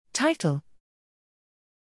Title: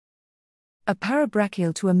 A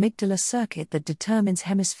parabrachial-to-amygdala circuit that determines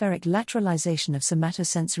hemispheric lateralization of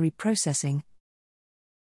somatosensory processing.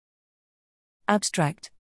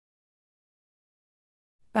 Abstract.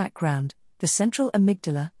 Background: the central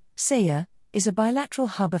amygdala, SEA, is a bilateral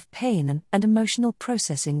hub of pain and emotional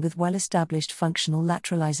processing with well-established functional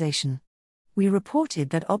lateralization. We reported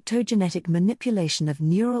that optogenetic manipulation of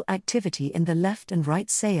neural activity in the left and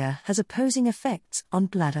right SEA has opposing effects on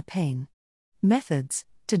bladder pain. Methods: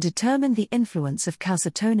 to determine the influence of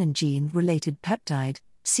calcitonin gene-related peptide,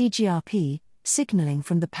 CGRP, signaling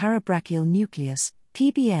from the parabrachial nucleus,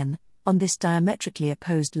 PBN, on this diametrically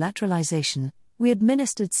opposed lateralization, we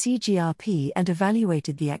administered CGRP and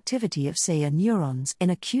evaluated the activity of SEA neurons in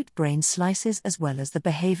acute brain slices as well as the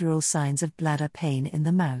behavioral signs of bladder pain in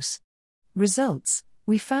the mouse. Results: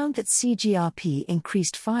 we found that CGRP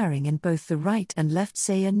increased firing in both the right and left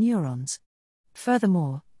SEA neurons.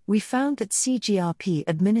 Furthermore, we found that CGRP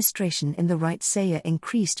administration in the right SEA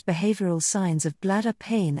increased behavioral signs of bladder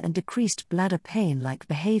pain and decreased bladder pain-like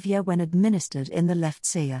behavior when administered in the left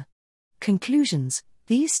SEA. Conclusions: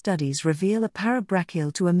 these studies reveal a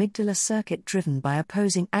parabrachial-to-amygdala circuit driven by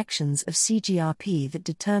opposing actions of CGRP that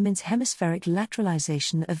determines hemispheric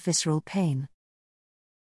lateralization of visceral pain.